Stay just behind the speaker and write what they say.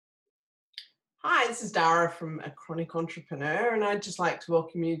Hi, this is Dara from A Chronic Entrepreneur, and I'd just like to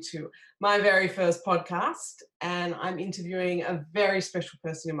welcome you to my very first podcast. And I'm interviewing a very special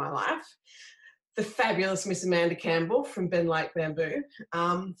person in my life, the fabulous Miss Amanda Campbell from Ben Lake Bamboo.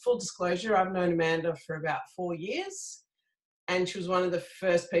 Full disclosure, I've known Amanda for about 4 years, and she was one of the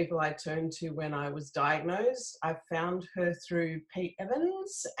first people I turned to when I was diagnosed. I found her through Pete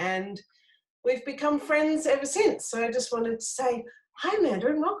Evans, and we've become friends ever since. So I just wanted to say, hi, Amanda,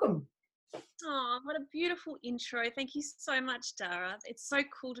 and welcome. Oh, what a beautiful intro. Thank you so much, Dara. It's so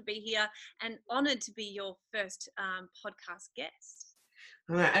cool to be here and honoured to be your first podcast guest.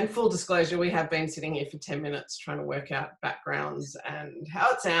 And full disclosure, we have been sitting here for 10 minutes trying to work out backgrounds and how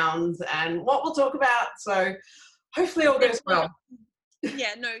it sounds and what we'll talk about. So hopefully all goes well.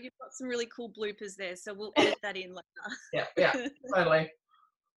 Yeah, no, you've got some really cool bloopers there, so we'll edit that in later. Yeah, totally.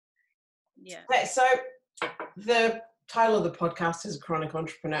 Yeah. Okay, so the title of the podcast is Chronic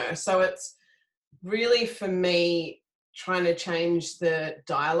Entrepreneur. So it's really, for me, trying to change the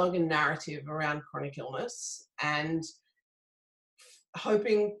dialogue and narrative around chronic illness and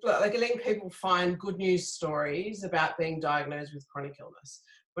hoping, like, letting people find good news stories about being diagnosed with chronic illness.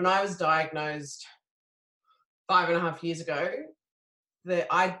 When I was diagnosed 5.5 years ago,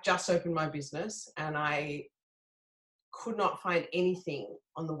 I just opened my business and I could not find anything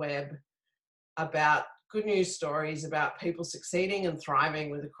on the web about good news stories about people succeeding and thriving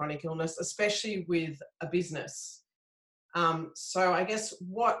with a chronic illness, especially with a business. So I guess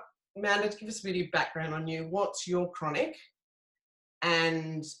Amanda, to give us a bit of background on you, what's your chronic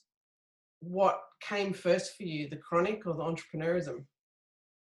and what came first for you, the chronic or the entrepreneurism?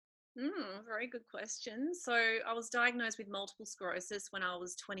 Very good question. So I was diagnosed with multiple sclerosis when I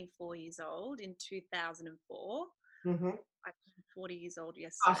was 24 years old in 2004. Mm-hmm. I'm 40 years old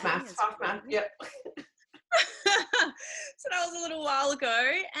Half yesterday. math, yep. So that was a little while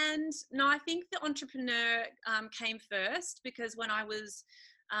ago. And no, I think the entrepreneur came first because when I was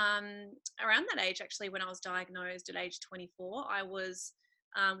around that age, actually, when I was diagnosed at age 24, I was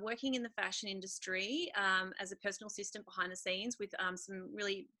working in the fashion industry as a personal assistant behind the scenes with some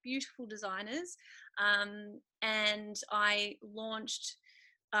really beautiful designers. And I launched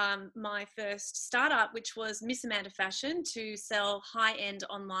my first startup, which was Miss Amanda Fashion, to sell high-end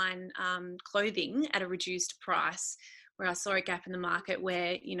online clothing at a reduced price, where I saw a gap in the market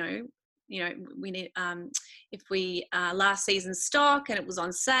where, we need, if we last season's stock and it was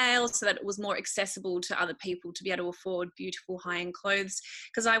on sale, so that it was more accessible to other people to be able to afford beautiful high-end clothes.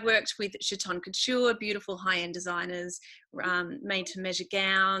 Because I worked with Chaton Couture, beautiful high-end designers, made-to-measure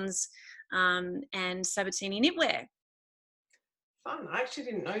gowns, and Sabatini knitwear. Fun. I actually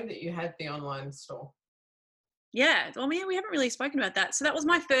didn't know that you had the online store. Yeah, well, yeah, we haven't really spoken about that. So that was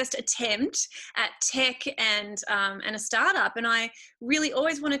my first attempt at tech and a startup. And I really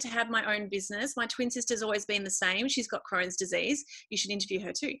always wanted to have my own business. My twin sister's always been the same. She's got Crohn's disease. You should interview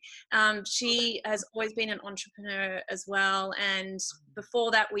her too. She has always been an entrepreneur as well. And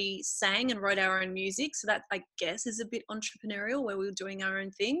before that, we sang and wrote our own music. So that, I guess, is a bit entrepreneurial, where we were doing our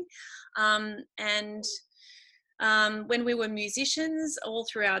own thing. When we were musicians all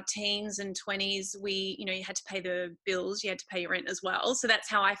through our teens and 20s, you had to pay the bills, you had to pay your rent as well. So that's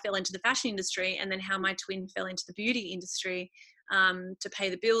how I fell into the fashion industry, and then how my twin fell into the beauty industry to pay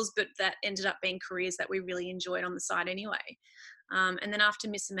the bills. But that ended up being careers that we really enjoyed on the side anyway. And then after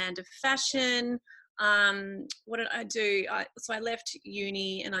Miss Amanda Fashion, what did I do? So I left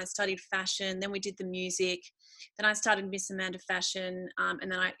uni and I studied fashion. Then we did the music. Then I started Miss Amanda Fashion, and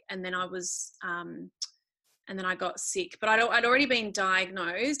then I got sick. But I'd already been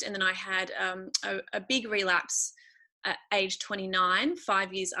diagnosed, and then I had a big relapse at age 29,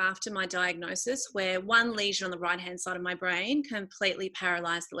 5 years after my diagnosis, where one lesion on the right-hand side of my brain completely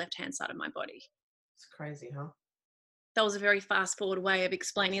paralysed the left-hand side of my body. It's crazy, huh? That was a very fast-forward way of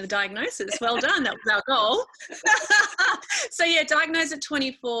explaining the diagnosis. Well done. That was our goal. So, yeah, diagnosed at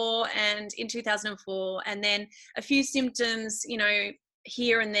 24 and in 2004, and then a few symptoms,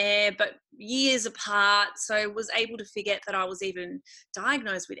 here and there, but years apart. So was able to forget that I was even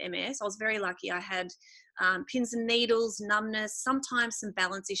diagnosed with MS. I was very lucky. I had pins and needles, numbness, sometimes some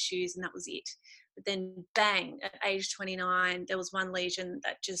balance issues, and that was it. But then bang, at age 29, there was one lesion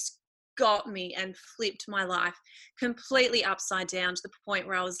that just got me and flipped my life completely upside down, to the point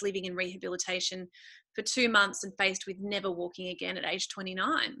where I was living in rehabilitation for 2 months and faced with never walking again at age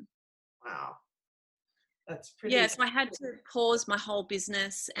 29. Wow. That's pretty. Yeah, so I had to pause my whole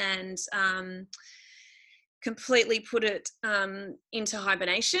business and completely put it into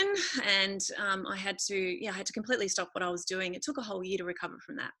hibernation, and I had to completely stop what I was doing. It took a whole year to recover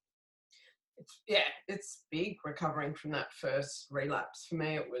from that. it's big recovering from that first relapse. For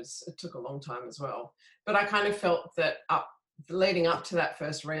me, it took a long time as well. But I kind of felt that leading up to that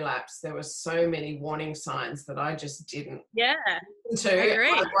first relapse, there were so many warning signs that I just didn't. Yeah, I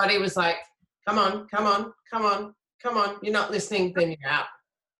agree. My body was like, come on, come on, come on, come on. You're not listening, then you're out.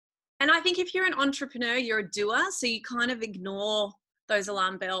 And I think if you're an entrepreneur, you're a doer. So you kind of ignore those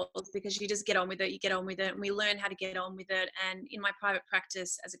alarm bells because you just get on with it. You get on with it, and we learn how to get on with it. And in my private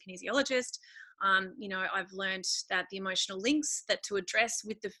practice as a kinesiologist, I've learned that the emotional links that to address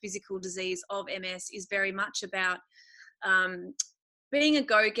with the physical disease of MS is very much about being a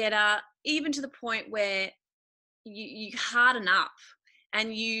go-getter, even to the point where you harden up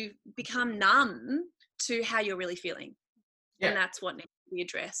and you become numb to how you're really feeling. Yeah. And that's what needs to be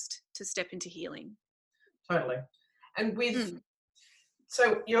addressed to step into healing. Totally. And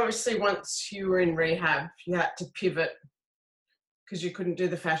so you obviously, once you were in rehab, you had to pivot because you couldn't do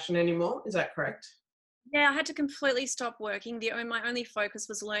the fashion anymore. Is that correct? Yeah, I had to completely stop working. My only focus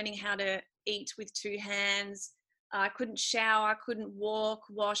was learning how to eat with 2 hands. I couldn't shower, I couldn't walk,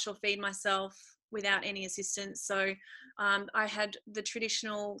 wash or feed myself without any assistance. So I had the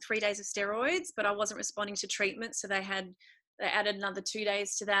traditional 3 days of steroids, but I wasn't responding to treatment. So they added another 2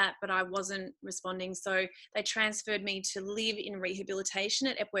 days to that, but I wasn't responding. So they transferred me to live in rehabilitation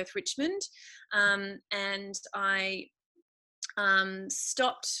at Epworth Richmond. And I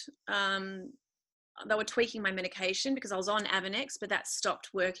stopped, they were tweaking my medication because I was on Avonex, but that stopped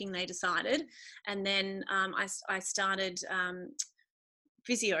working, they decided. And then I started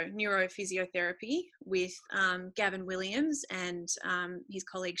neurophysiotherapy with Gavin Williams and his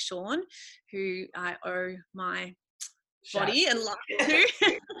colleague Sean, who I owe my body and life to.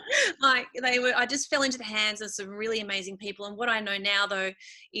 I just fell into the hands of some really amazing people. And what I know now, though,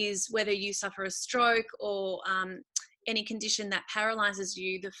 is whether you suffer a stroke or any condition that paralyzes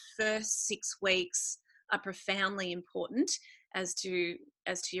you, the first 6 weeks are profoundly important as to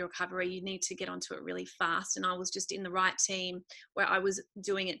your recovery. You need to get onto it really fast. And I was just in the right team where I was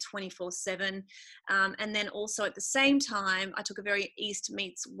doing it 24/7. And then also at the same time, I took a very East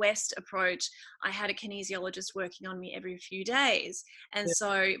meets West approach. I had a kinesiologist working on me every few days. And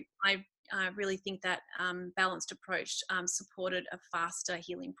so I really think that balanced approach supported a faster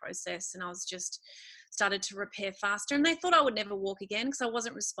healing process. And I was just started to repair faster. And they thought I would never walk again because I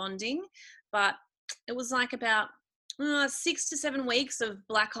wasn't responding. But it was like about 6 to 7 weeks of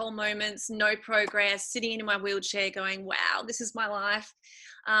black hole moments, no progress, sitting in my wheelchair going, wow, this is my life,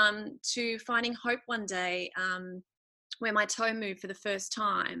 to finding hope one day where my toe moved for the first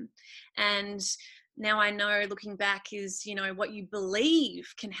time. And now I know, looking back, is, what you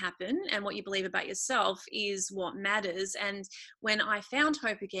believe can happen and what you believe about yourself is what matters. And when I found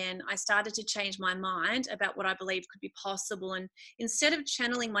hope again, I started to change my mind about what I believed could be possible. And instead of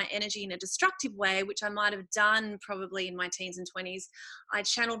channeling my energy in a destructive way, which I might have done probably in my teens and 20s, I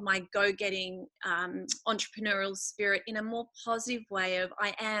channeled my go-getting entrepreneurial spirit in a more positive way of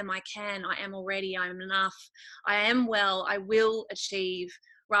I am, I can, I am already, I am enough, I am well, I will achieve,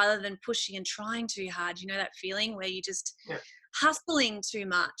 rather than pushing and trying too hard. That feeling where you just hustling too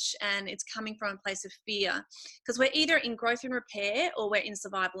much and it's coming from a place of fear, because we're either in growth and repair or we're in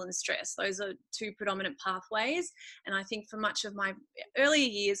survival and stress. Those are 2 predominant pathways. And I think for much of my earlier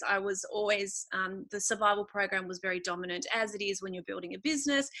years, I was always, the survival program was very dominant, as it is when you're building a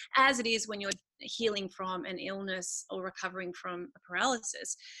business, as it is when you're healing from an illness or recovering from a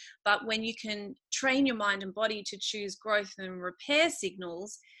paralysis. But when you can train your mind and body to choose growth and repair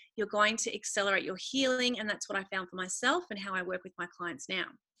signals, you're going to accelerate your healing. And that's what I found for myself and how I work with my clients now.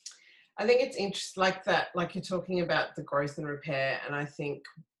 I think it's interesting like that, like you're talking about the growth and repair. And I think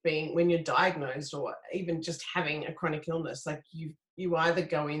when you're diagnosed or even just having a chronic illness, like you either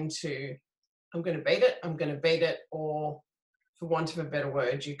go into, I'm going to beat it, or for want of a better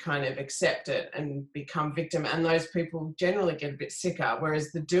word, you kind of accept it and become victim. And those people generally get a bit sicker.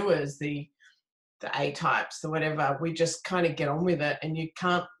 Whereas the doers, the A-types, the whatever, we just kind of get on with it, and you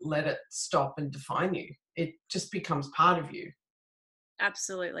can't let it stop and define you. It just becomes part of you.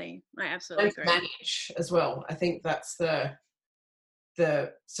 Absolutely. I absolutely agree. Manage as well. I think that's so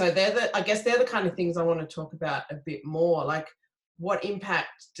I guess they're the kind of things I want to talk about a bit more. Like, what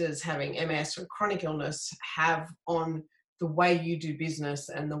impact does having MS or chronic illness have on the way you do business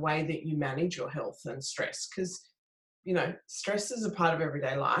and the way that you manage your health and stress? Because, stress is a part of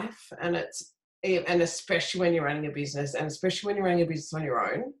everyday life, and especially when you're running a business, and especially when you're running a business on your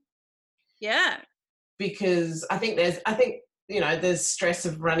own. Yeah. Because I think there's stress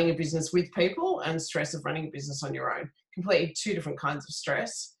of running a business with people and stress of running a business on your own. Completely 2 different kinds of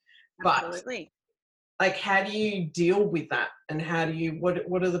stress. Absolutely. like, how do you deal with that? And how do you,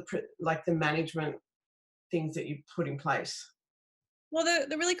 what are the, like the management things that you put in place? Well,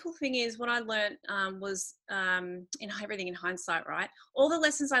 the really cool thing is what I learned was in everything in hindsight, right? All the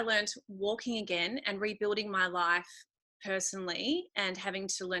lessons I learned walking again and rebuilding my life personally and having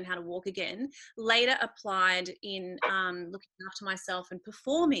to learn how to walk again later applied in looking after myself and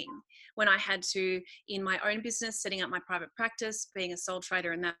performing when I had to in my own business, setting up my private practice, being a sole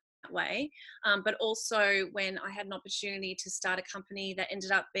trader in that way, but also when I had an opportunity to start a company that ended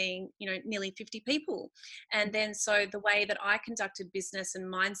up being, nearly 50 people. And then so the way that I conducted business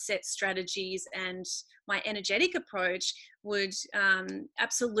and mindset strategies and my energetic approach would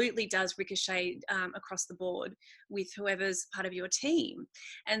absolutely does ricochet across the board with whoever's part of your team.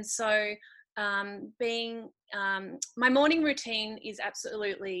 And so being my morning routine is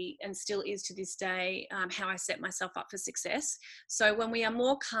absolutely and still is to this day how I set myself up for success. So when we are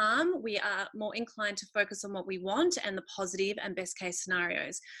more calm, we are more inclined to focus on what we want and the positive and best case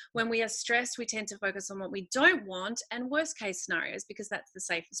scenarios. When we are stressed, we tend to focus on what we don't want and worst case scenarios because that's the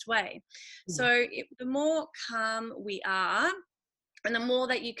safest way. So the more calm we are, and the more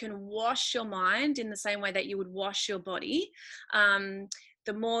that you can wash your mind in the same way that you would wash your body,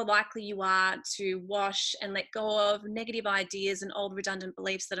 the more likely you are to wash and let go of negative ideas and old redundant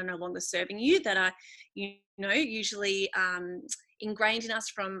beliefs that are no longer serving you, that are, usually ingrained in us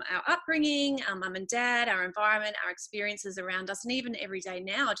from our upbringing, our mum and dad, our environment, our experiences around us, and even every day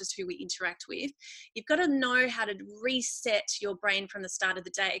now, just who we interact with. You've got to know how to reset your brain from the start of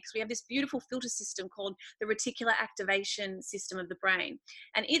the day, because we have this beautiful filter system called the reticular activation system of the brain.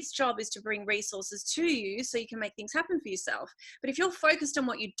 And its job is to bring resources to you so you can make things happen for yourself. But if you're focused on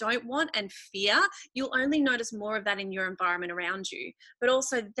what you don't want and fear, you'll only notice more of that in your environment around you. But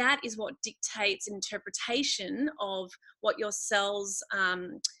also that is what dictates an interpretation of what your cells,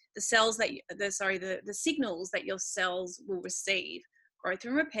 the signals that your cells will receive: growth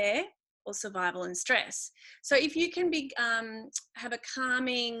and repair, or survival and stress. So if you can have a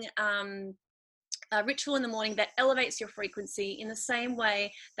calming ritual in the morning that elevates your frequency in the same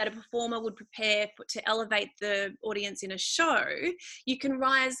way that a performer would prepare to elevate the audience in a show, you can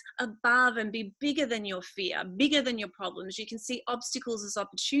rise above and be bigger than your fear, bigger than your problems. You can see obstacles as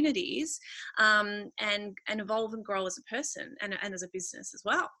opportunities, and evolve and grow as a person and as a business as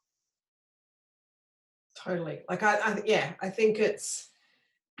well. Totally. Like I think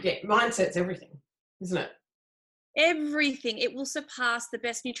mindset's everything, isn't it? Everything. It will surpass the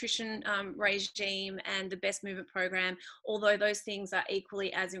best nutrition regime and the best movement program, although those things are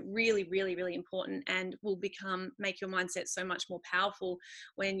equally as really, really, really important, and will make your mindset so much more powerful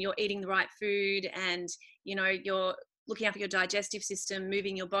when you're eating the right food and you're looking after your digestive system,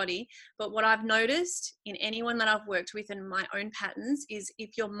 moving your body. But what I've noticed in anyone that I've worked with and my own patterns is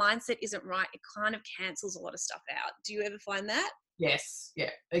if your mindset isn't right, it kind of cancels a lot of stuff out. Do you ever find that? Yes.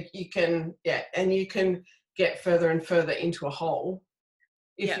 Yeah. Like you can, and you can get further and further into a hole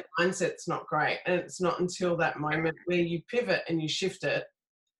if your mindset's not great. And it's not until that moment where you pivot and you shift it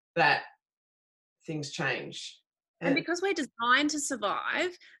that things change. And because we're designed to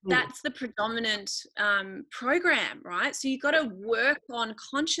survive, that's the predominant program, right? So you've got to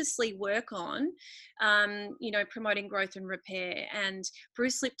consciously work on, promoting growth and repair. And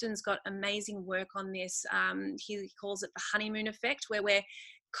Bruce Lipton's got amazing work on this. He calls it the honeymoon effect, where we're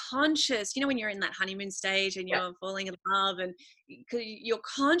conscious, when you're in that honeymoon stage and you're falling in love, and you're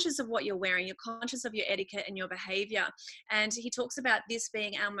conscious of what you're wearing, you're conscious of your etiquette and your behavior. And he talks about this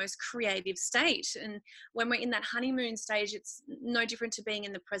being our most creative state. And when we're in that honeymoon stage, it's no different to being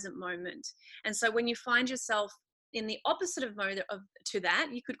in the present moment. And so when you find yourself in the opposite of mode to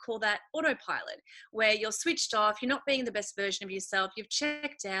that, you could call that autopilot, where you're switched off, you're not being the best version of yourself, you've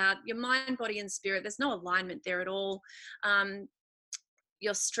checked out, your mind, body, and spirit, there's no alignment there at all.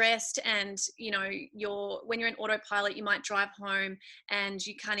 You're stressed, and when you're in autopilot, you might drive home and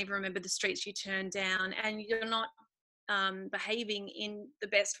you can't even remember the streets you turned down, and you're not behaving in the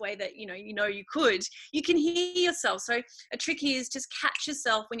best way that you could. You can hear yourself. So a trick is just catch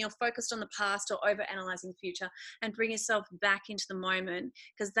yourself when you're focused on the past or over analyzing the future, and bring yourself back into the moment,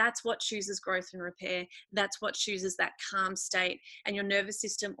 because that's what chooses growth and repair. That's what chooses that calm state, and your nervous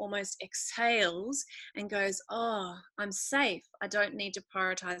system almost exhales and goes, oh, I'm safe. I don't need to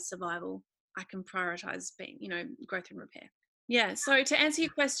prioritize survival. I can prioritize being, growth and repair. Yeah. So to answer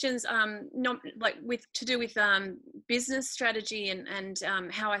your questions, not like to do with business strategy and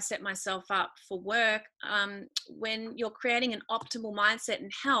how I set myself up for work. When you're creating an optimal mindset and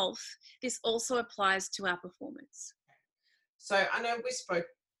health, this also applies to our performance. So I know we spoke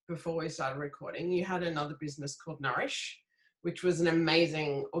before we started recording. You had another business called Nourish, which was an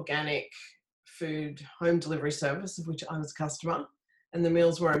amazing organic food home delivery service, of which I was a customer, and the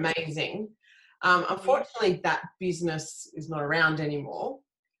meals were amazing. Unfortunately, that business is not around anymore.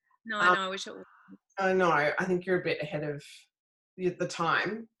 No, I know. I wish it was. I know. I think you're a bit ahead of the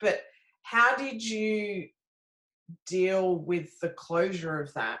time. But how did you deal with the closure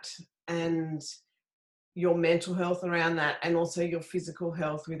of that and your mental health around that, and also your physical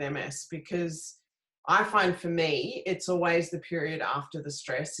health with MS? Because I find for me, it's always the period after the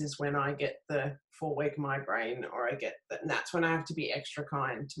stress is when I get the 4-week migraine, or I get that, and that's when I have to be extra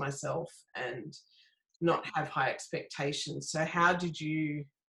kind to myself and not have high expectations. So how did you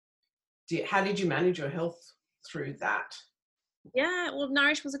manage your health through that? Yeah, well,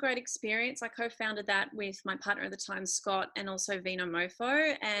 Nourish was a great experience. I co-founded that with my partner at the time, Scott, and also Vino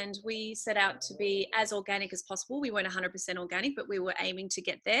Mofo, and we set out to be as organic as possible. We weren't 100% organic, but we were aiming to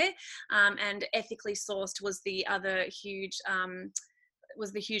get there. And ethically sourced was the other huge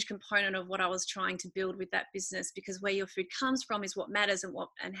component of what I was trying to build with that business, because where your food comes from is what matters,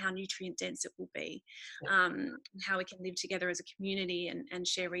 and how nutrient dense it will be, and how we can live together as a community and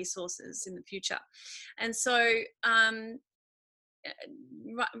share resources in the future. And so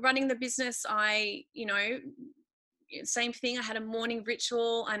running the business, same thing. I had a morning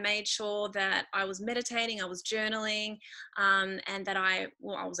ritual. I made sure that I was meditating, I was journaling, and that I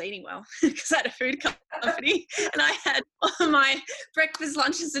was eating well because I had a food company and I had all my breakfast,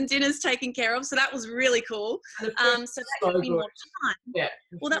 lunches, and dinners taken care of. So that was really cool. So that gave me more time. Yeah.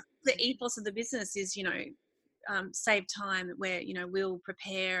 Well, that's the ethos of the business is, save time, where, we'll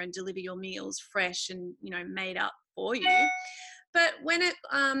prepare and deliver your meals fresh and, made up for you. But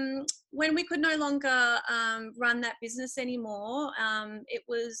when we could no longer run that business anymore, it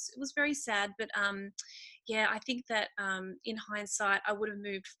was very sad. But I think that in hindsight, I would have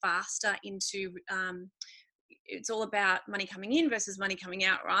moved faster into. It's all about money coming in versus money coming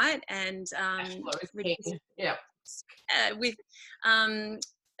out, right? And with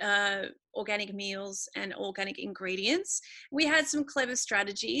organic meals and organic ingredients, we had some clever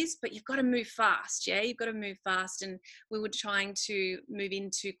strategies, but you've got to move fast. You've got to move fast. And we were trying to move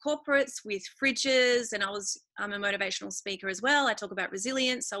into corporates with fridges, and I'm a motivational speaker as well. I talk about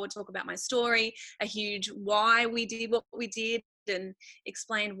resilience, so I would talk about my story, a huge why we did what we did, and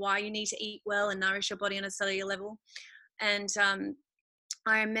explain why you need to eat well and nourish your body on a cellular level. And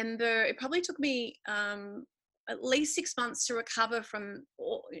I remember it probably took me at least 6 months to recover from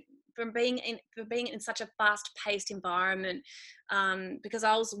being in such a fast-paced environment, because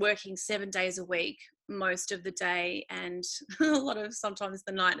I was working 7 days a week most of the day, and a lot of sometimes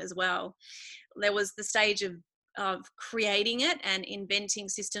the night as well. There was the stage of creating it and inventing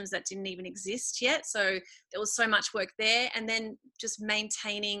systems that didn't even exist yet. So there was so much work there, and then just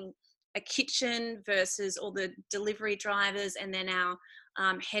maintaining a kitchen versus all the delivery drivers, and then our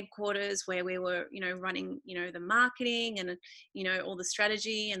headquarters where we were, running, the marketing and, all the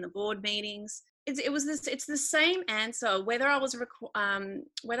strategy and the board meetings. It's the same answer, whether I was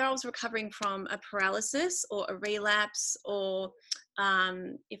recovering from a paralysis or a relapse, or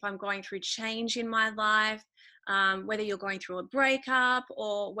if I'm going through change in my life, whether you're going through a breakup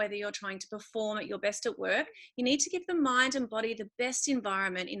or whether you're trying to perform at your best at work, you need to give the mind and body the best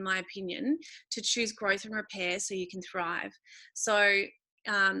environment, in my opinion, to choose growth and repair so you can thrive. So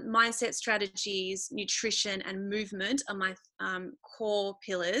mindset, strategies, nutrition, and movement are my core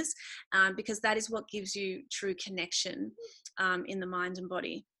pillars, because that is what gives you true connection in the mind and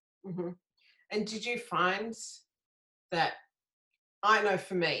body. Mm-hmm. And did you find that, I know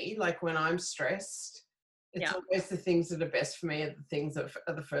for me, like when I'm stressed, it's always the things that are best for me are the things that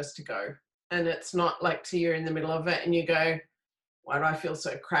are the first to go. And it's not like you're in the middle of it and you go, why do I feel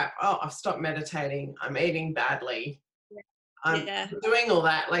so crap? Oh, I've stopped meditating. I'm eating badly. I'm doing all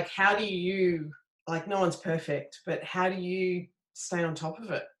that. Like, how do you, like, no one's perfect, but how do you stay on top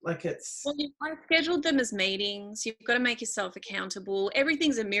of it? Like, Well, I scheduled them as meetings. You've got to make yourself accountable.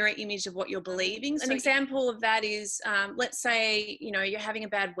 Everything's a mirror image of what you're believing. So an example of that is, let's say, you're having a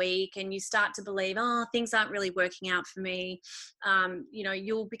bad week and you start to believe, oh, things aren't really working out for me.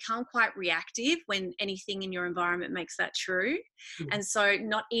 You'll become quite reactive when anything in your environment makes that true. And so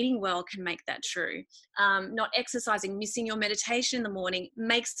not eating well can make that true. Not exercising, missing your meditation in the morning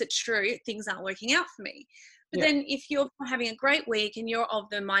makes it true. Things aren't working out for me. But then if you're having a great week and you're of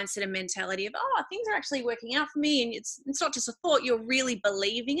the mindset and mentality of, oh, things are actually working out for me, and it's not just a thought, you're really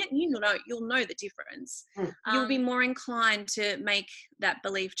believing it, and you'll know the difference. You'll be more inclined to make that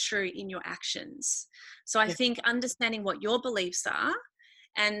belief true in your actions. So I think understanding what your beliefs are,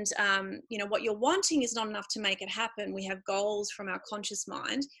 and what you're wanting is not enough to make it happen. We have goals from our conscious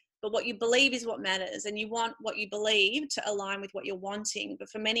mind, but what you believe is what matters, and you want what you believe to align with what you're wanting. But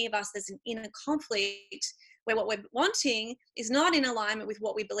for many of us, there's an inner conflict where what we're wanting is not in alignment with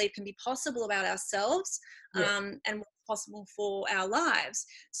what we believe can be possible about ourselves, and what's possible for our lives.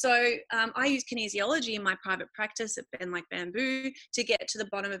 So I use kinesiology in my private practice at Ben Like Bamboo to get to the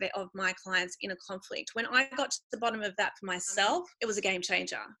bottom of my clients' inner conflict. When I got to the bottom of that for myself, it was a game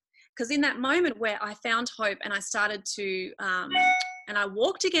changer. Because in that moment where I found hope and I started to, and I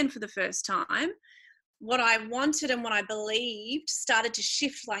walked again for the first time, what I wanted and what I believed started to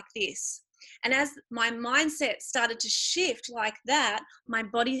shift like this. And as my mindset started to shift like that, my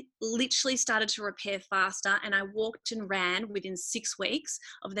body literally started to repair faster. And I walked and ran within 6 weeks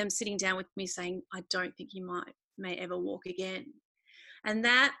of them sitting down with me saying, I don't think you may ever walk again. And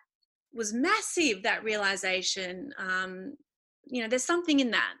that was massive, that realization. There's something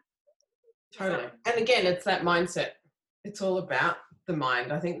in that. Totally. And again, it's that mindset. It's all about the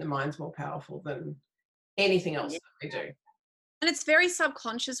mind. I think the mind's more powerful than anything else that we do. And it's very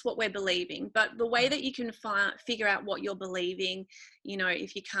subconscious what we're believing, but the way that you can figure out what you're believing,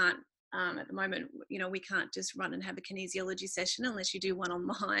 if you can't, at the moment, we can't just run and have a kinesiology session unless you do one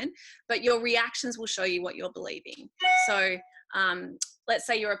online, but your reactions will show you what you're believing. So let's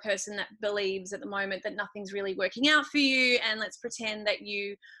say you're a person that believes at the moment that nothing's really working out for you, and let's pretend that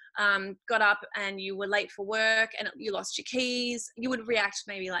you got up and you were late for work and you lost your keys. You would react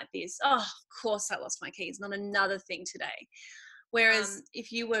maybe like this: oh, of course I lost my keys, not another thing today. Whereas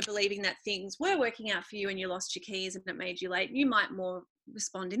if you were believing that things were working out for you and you lost your keys and it made you late, you might more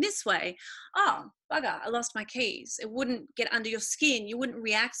respond in this way: oh, bugger, I lost my keys. It wouldn't get under your skin. You wouldn't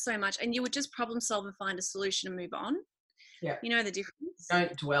react so much, and you would just problem solve and find a solution and move on. Yeah. You know the difference?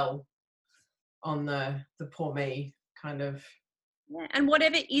 Don't dwell on the poor me kind of. Yeah. And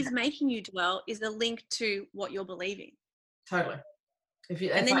whatever is making you dwell is the link to what you're believing. Totally. You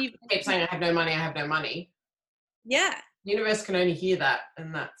keep saying, I have no money. Yeah. The universe can only hear that,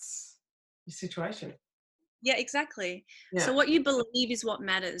 and that's your situation. Yeah, exactly. Yeah. So what you believe is what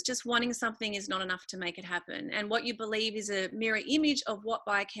matters. Just wanting something is not enough to make it happen. And what you believe is a mirror image of what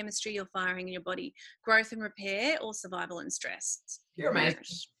biochemistry you're firing in your body: growth and repair, or survival and stress. You're amazing.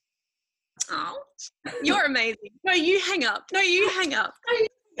 Oh, you're amazing. No, you hang up.